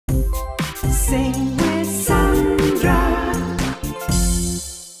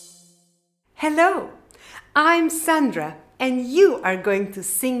Hello, I'm Sandra and you are going to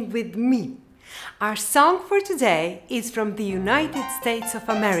sing with me. Our song for today is from the United States of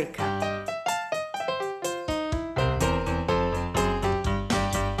America.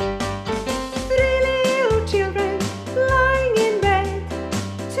 Three little children lying in bed.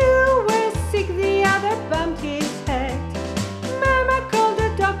 Two were sick, the other bumped his head. Mama called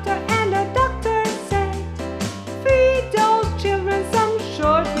the doctor and the doctor said, feed those children some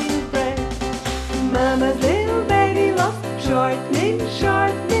shortnin bread. Mama's little baby loves shortnin,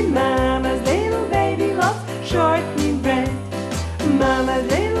 shortnin. Mama's little baby loves shortnin bread. Mama's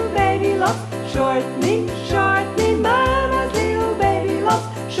little baby loves shortnin, shortnin. Mama's little baby loves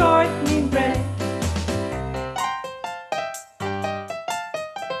shortnin bread.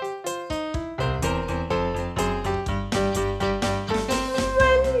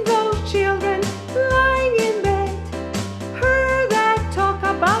 When those children lying in bed heard that talk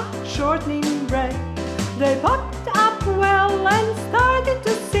about shortnin bread, they popped up well and started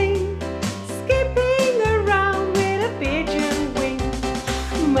to sing, skipping around with a pigeon wing.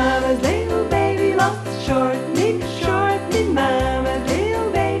 Mama's little baby loves shortnin, shortnin. Mama's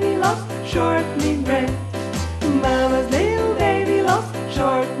little baby loves shortnin bread. Mama's little baby loves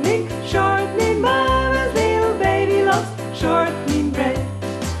shortnin, shortnin. Mama's little baby loves shortnin bread.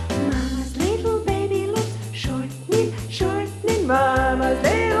 Mama's little baby loves shortnin, shortnin. Mama's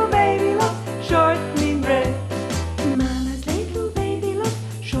little baby loves shortnin bread. Mama's little baby loves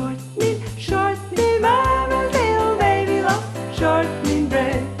shortnin, shortnin. Mama's little baby loves shortnin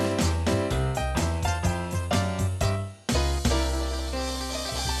bread.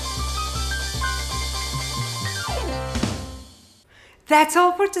 That's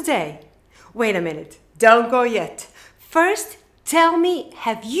all for today. Wait a minute, don't go yet. First, tell me,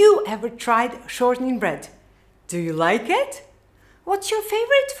 have you ever tried shortnin bread? Do you like it? What's your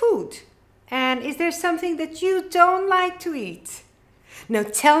favorite food? And is there something that you don't like to eat? Now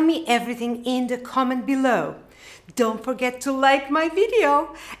tell me everything in the comment below. Don't forget to like my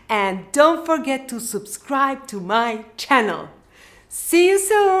video and don't forget to subscribe to my channel. See you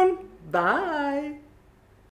soon. Bye.